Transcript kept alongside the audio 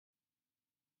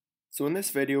So in this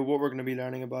video, what we're going to be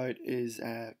learning about is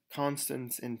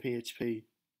constants in PHP.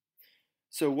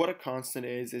 So what a constant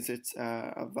is it's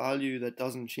a value that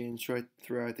doesn't change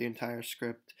throughout the entire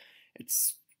script.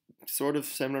 It's sort of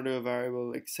similar to a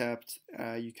variable, except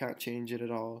you can't change it at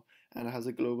all, and it has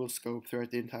a global scope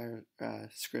throughout the entire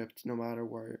script, no matter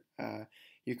where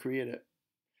you create it.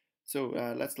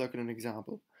 So let's look at an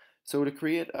example. So to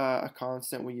create a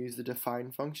constant, we use the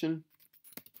define function.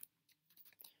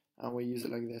 And we use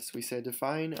it like this. We say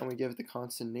define and we give it the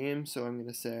constant name. So I'm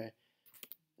going to say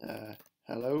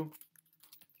hello.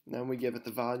 And then we give it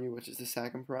the value, which is the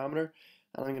second parameter.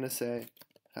 And I'm going to say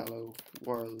hello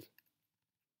world.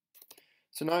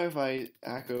 So now if I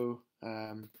echo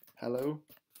hello,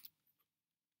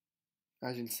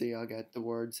 as you can see, I'll get the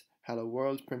words hello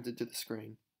world printed to the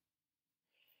screen.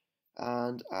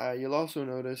 And you'll also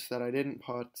notice that I didn't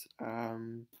put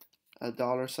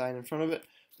a $sign in front of it,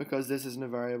 because this isn't a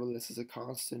variable, this is a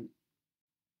constant.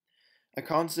 A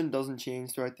constant doesn't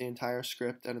change throughout the entire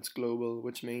script, and it's global,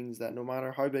 which means that no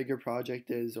matter how big your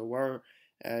project is or where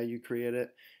you create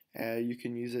it, you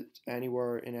can use it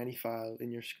anywhere in any file in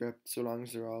your script, so long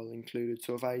as they're all included.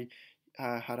 So if I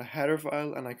had a header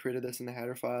file and I created this in the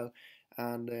header file,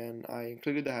 and then I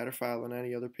included the header file on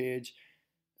any other page,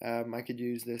 I could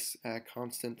use this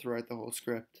constant throughout the whole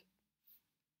script.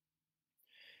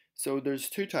 So there's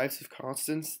two types of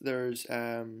constants. There's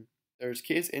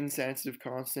case-insensitive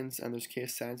constants and there's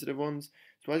case-sensitive ones.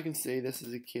 So as you can see, this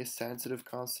is a case-sensitive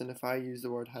constant. If I use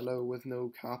the word hello with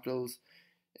no capitals,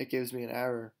 it gives me an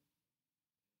error.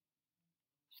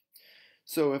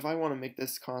 So if I want to make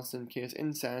this constant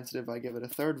case-insensitive, I give it a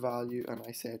third value and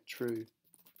I say true.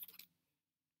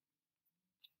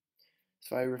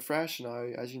 So I refresh now,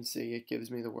 as you can see, it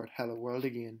gives me the word hello world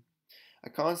again. A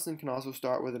constant can also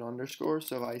start with an underscore,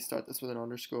 so if I start this with an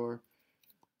underscore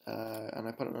and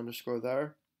I put an underscore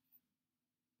there,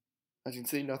 as you can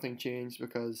see, nothing changed,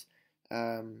 because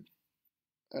an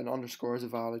underscore is a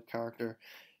valid character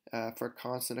for a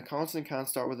constant. A constant can't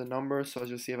start with a number, so as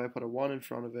you'll see, if I put a 1 in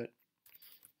front of it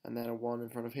and then a 1 in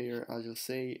front of here, as you'll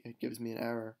see, it gives me an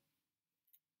error.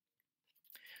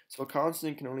 So a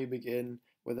constant can only begin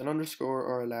with an underscore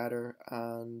or a letter,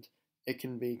 and it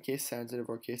can be case sensitive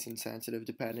or case insensitive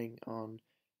depending on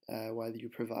whether you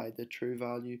provide the true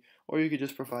value, or you could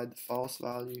just provide the false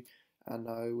value, and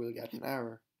now we'll get an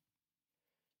error.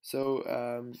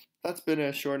 So that's been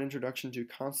a short introduction to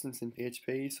constants in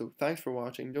PHP. So thanks for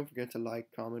watching. Don't forget to like,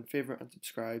 comment, favorite, and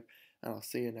subscribe, and I'll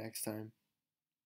see you next time.